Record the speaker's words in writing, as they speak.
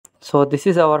So this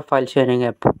is our file sharing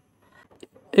app.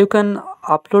 You can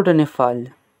upload any file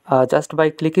just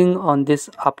by clicking on this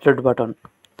upload button.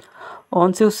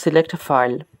 Once you select a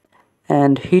file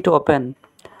and hit open,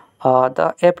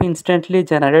 the app instantly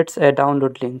generates a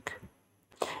download link.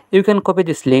 You can copy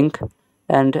this link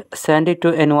and send it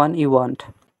to anyone you want.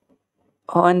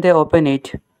 When they open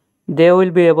it, they will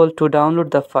be able to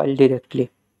download the file directly.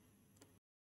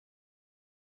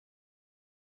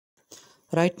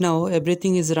 Right now,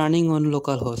 everything is running on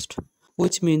localhost,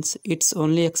 which means it's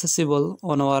only accessible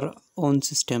on our own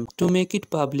system. To make it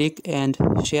public and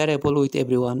shareable with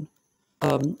everyone,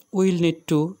 we'll need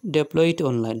to deploy it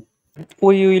online.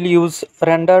 We will use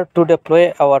render to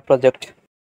deploy our project.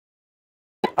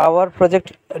 Our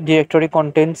project directory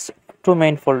contains two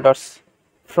main folders,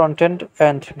 Frontend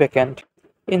and Backend.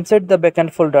 Inside the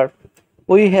Backend folder,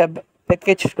 we have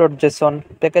package.json,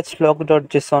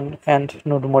 packagelog.json, and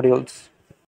node modules.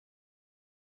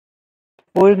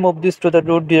 We will move this to the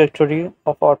root directory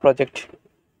of our project.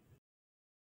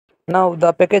 Now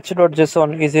the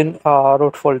package.json is in our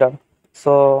root folder.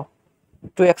 So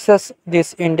to access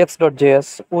this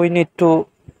index.js, we need to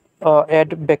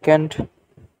add backend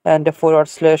and a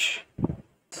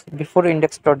 / before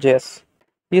index.js.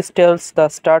 This tells the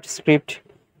start script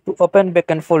to open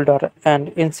backend folder and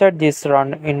inside this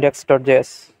run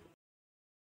index.js.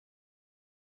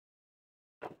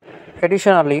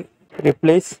 Additionally,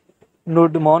 replace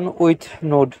nodemon with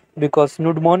node because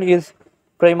nodemon is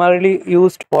primarily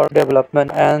used for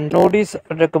development and node is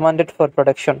recommended for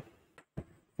production.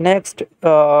 Next,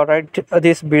 write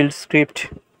this build script.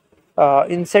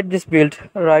 Inside this build,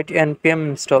 write npm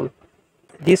install.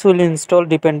 This will install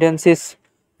dependencies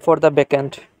for the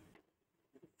backend.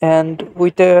 And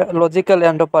with a logical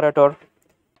AND operator,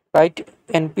 write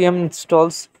npm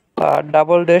installs --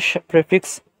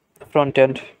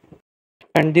 frontend.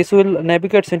 And this will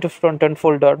navigate into frontend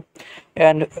folder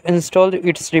and install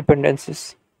its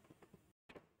dependencies.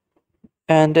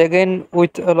 And again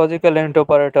with a logical AND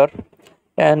operator,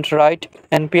 and write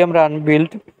npm run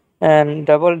build and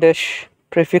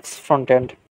 --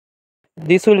 frontend.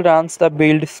 This will run the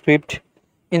build script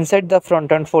inside the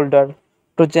frontend folder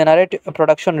to generate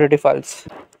production ready files.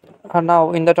 And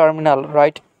now in the terminal,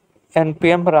 write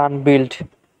npm run build.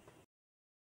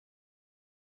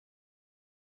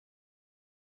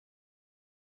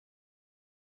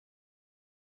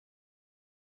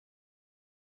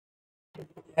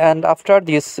 And after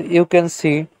this, you can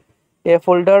see a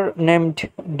folder named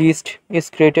dist is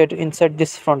created inside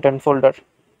this frontend folder.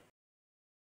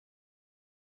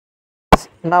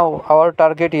 Now our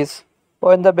target is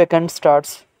when the backend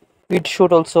starts, it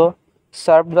should also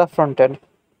serve the frontend.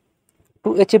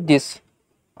 To achieve this,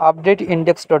 update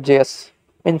index.js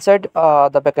inside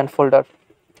the backend folder.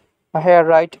 Here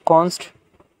write const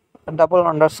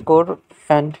 _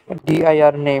 and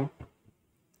dir name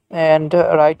and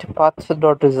write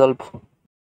path.resolve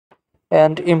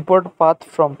and import path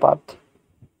from path.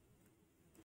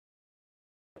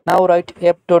 Now write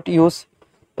app.use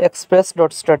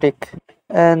express.static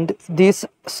and this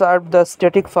serve the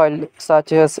static file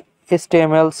such as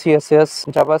HTML, CSS,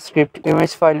 JavaScript,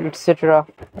 image file, etc.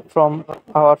 from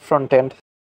our frontend.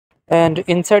 And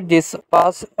inside this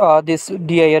pass this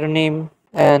dir name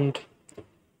and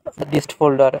dist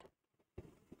folder.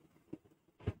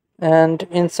 And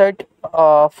inside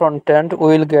frontend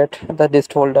we will get the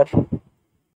dist folder.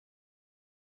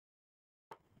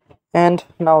 And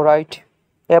now write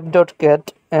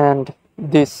app.get and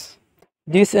this.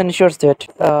 This ensures that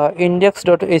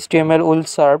index.html will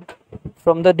served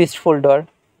from the dist folder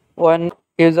when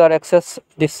user access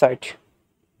this site.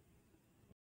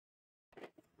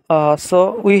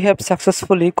 So we have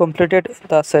successfully completed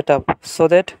the setup so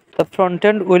that the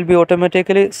frontend will be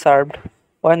automatically served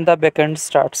when the backend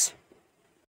starts.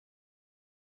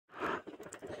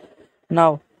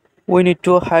 Now we need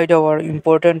to hide our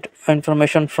important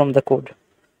information from the code.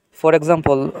 For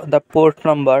example, the port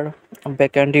number,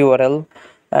 backend URL,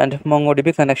 and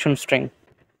MongoDB connection string.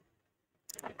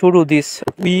 To do this,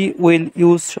 we will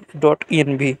use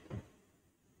 .env.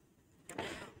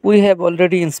 We have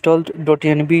already installed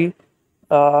 .env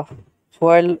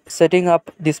while setting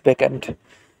up this backend.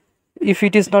 If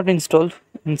it is not installed,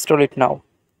 install it now.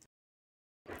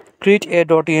 Create a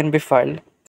 .env file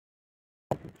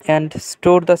and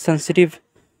store the sensitive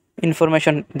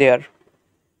information there.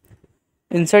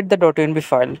 Inside the .env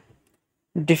file,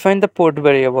 define the port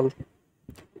variable.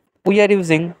 We are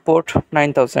using port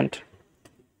 9000.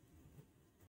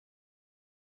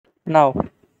 Now,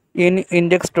 in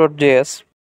index.js,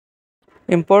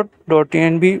 import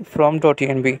 .env from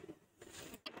 .env.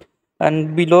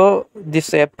 And below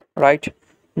this app, write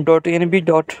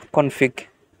 .env.config.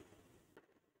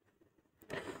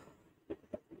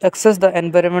 Access the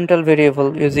environmental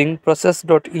variable using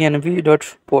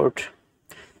process.env.port.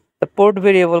 The port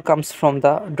variable comes from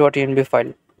the .env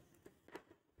file.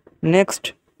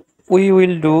 Next, we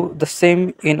will do the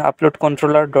same in upload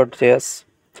controller.js.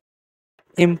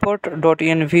 Import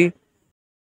 .env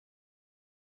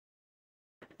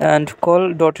and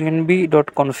call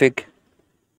 .env.config.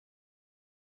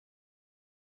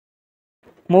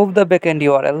 Move the backend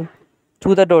URL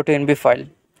to the .env file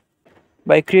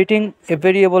by creating a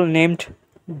variable named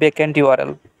backend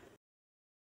URL.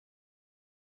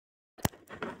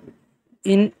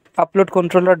 In upload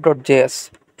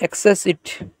controller.js, access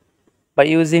it by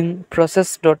using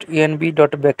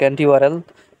process.env.backend URL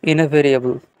in a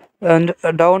variable. And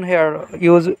down here,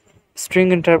 use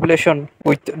string interpolation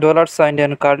with $sign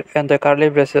and the curly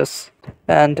braces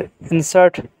and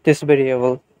insert this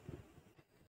variable.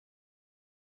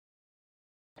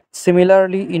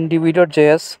 Similarly, in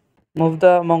db.js, move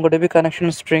the MongoDB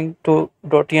connection string to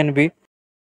 .env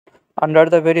under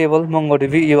the variable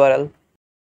MongoDB URL.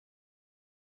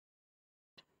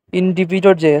 In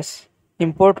db.js,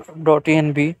 import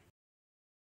 .env,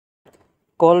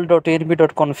 call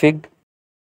 .env.config,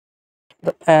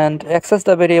 and access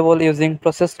the variable using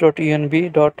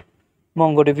process.env.mongodb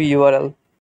URL.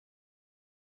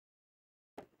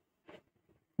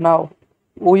 Now,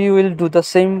 we will do the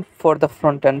same for the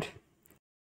frontend.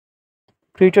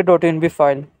 Create a .env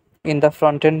file in the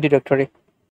frontend directory.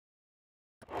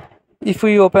 If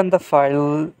we open the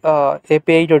file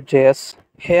api.js,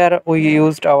 here we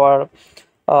used our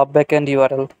backend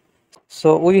URL.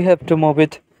 So we have to move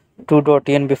it to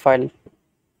 .env file.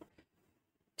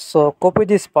 So copy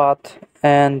this path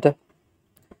and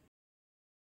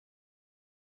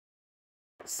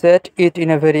set it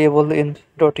in a variable in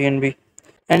 .env.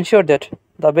 Ensure that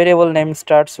the variable name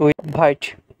starts with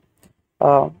byte.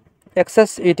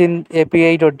 Access it in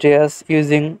api.js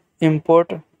using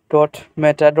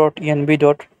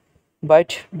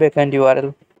import.meta.env.byte backend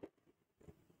URL.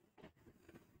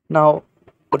 Now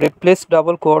replace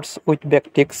double quotes with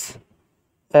backticks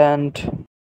and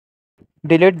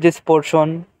delete this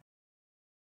portion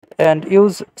and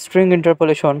use string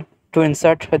interpolation to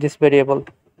insert this variable.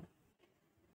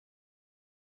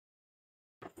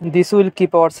 This will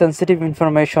keep our sensitive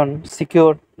information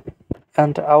secure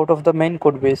and out of the main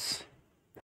code base.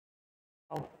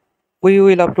 We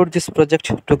will upload this project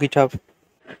to GitHub.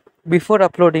 Before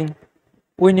uploading,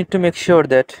 we need to make sure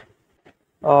that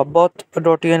both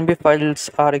 .env files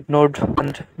are ignored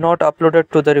and not uploaded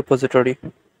to the repository.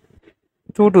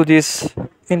 To do this,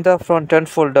 in the frontend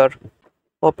folder,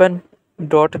 open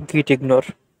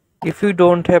 .gitignore. If you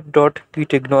don't have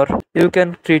 .gitignore, you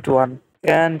can create one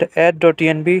and add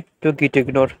 .env to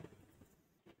gitignore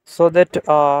so that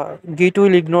Git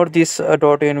will ignore this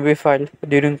 .env file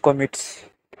during commits.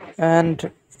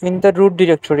 And in the root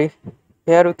directory,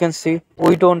 here we can see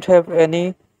we don't have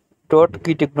any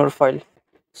 .gitignore file.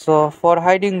 So for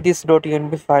hiding this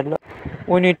 .env file,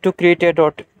 we need to create a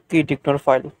 .gitignore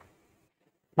file.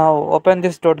 Now open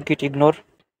this .gitignore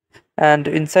and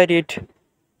inside it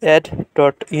add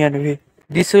 .env.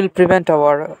 This will prevent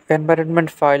our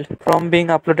environment file from being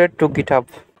uploaded to GitHub.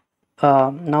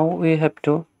 Now we have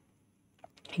to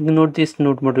ignore this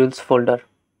node modules folder.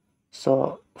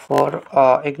 So for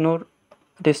ignore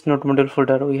this node module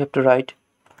folder, we have to write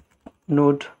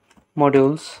node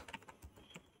modules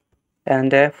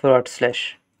and a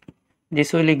 /.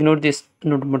 This will ignore this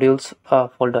node modules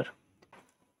folder.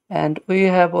 And we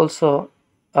have also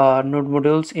node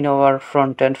modules in our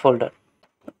frontend folder.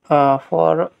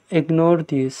 For ignore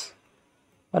this,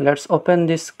 let's open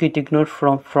this gitignore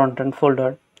from frontend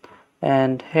folder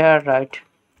and here write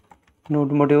node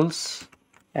modules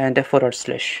and a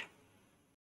 /.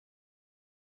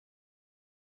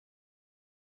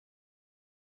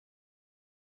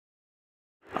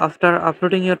 After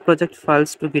uploading your project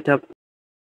files to GitHub,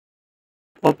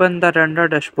 open the render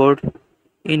dashboard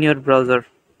in your browser.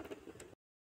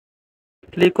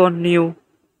 Click on New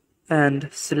and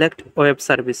select Web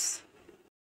Service.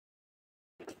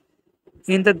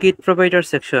 In the Git Provider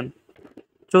section,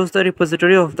 choose the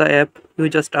repository of the app you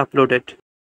just uploaded.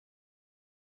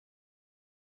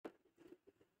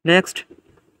 Next,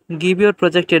 give your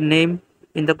project a name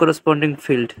in the corresponding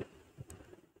field.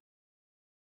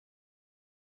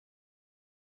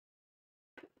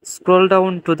 Scroll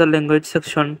down to the language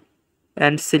section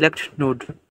and select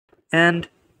Node. And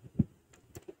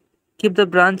keep the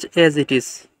branch as it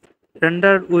is.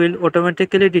 Render will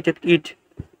automatically detect it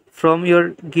from your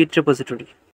Git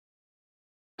repository.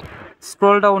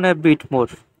 Scroll down a bit more.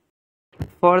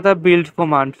 For the build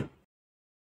command,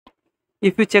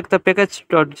 If we check the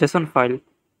package.json file,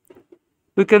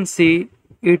 we can see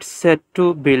it's set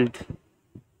to build.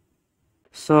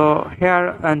 So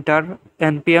here enter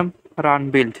npm run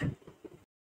build.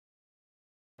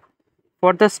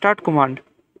 For the start command,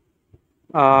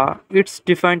 it's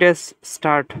defined as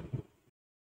start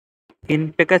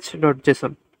in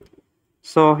package.json.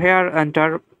 So here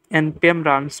enter npm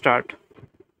run start.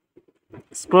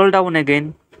 Scroll down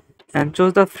again and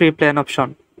choose the free plan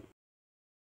option.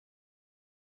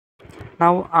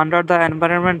 Now under the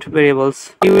environment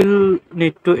variables, you will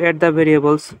need to add the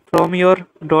variables from your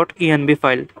 .env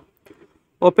file.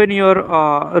 Open your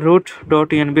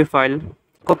root.env file,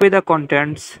 copy the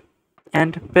contents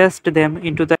and paste them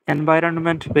into the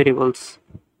environment variables.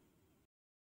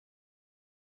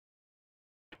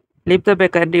 Leave the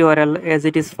backend URL as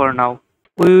it is for now.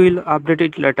 We will update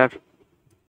it later.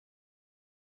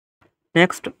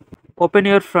 Next, open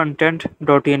your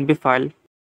frontend.env file.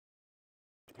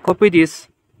 Copy this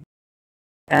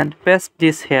and paste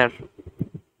this here.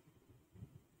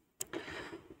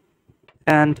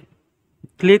 And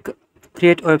click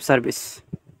Create Web Service.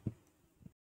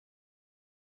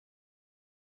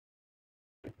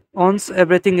 Once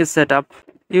everything is set up,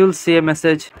 you will see a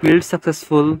message build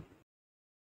successful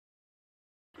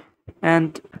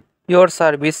and your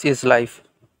service is live.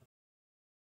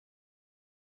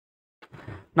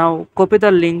 Now copy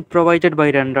the link provided by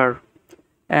render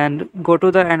and go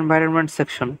to the environment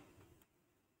section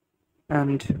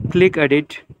and click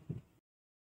edit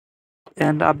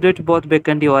and update both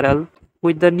backend URL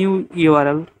with the new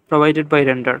URL provided by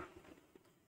render.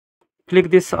 Click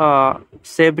this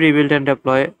save, rebuild and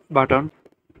deploy button.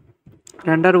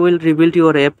 Render will rebuild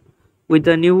your app with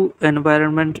the new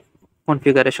environment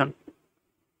configuration.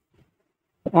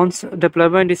 Once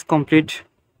deployment is complete,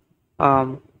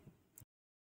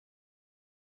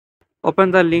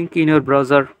 open the link in your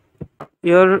browser.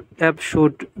 Your app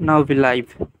should now be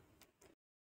live.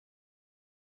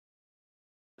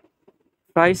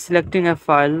 By selecting a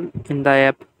file in the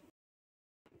app,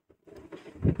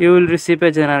 you will receive a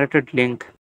generated link.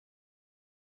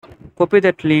 Copy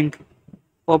that link,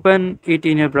 open it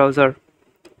in your browser,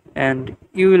 and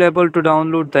you will be able to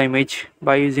download the image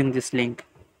by using this link.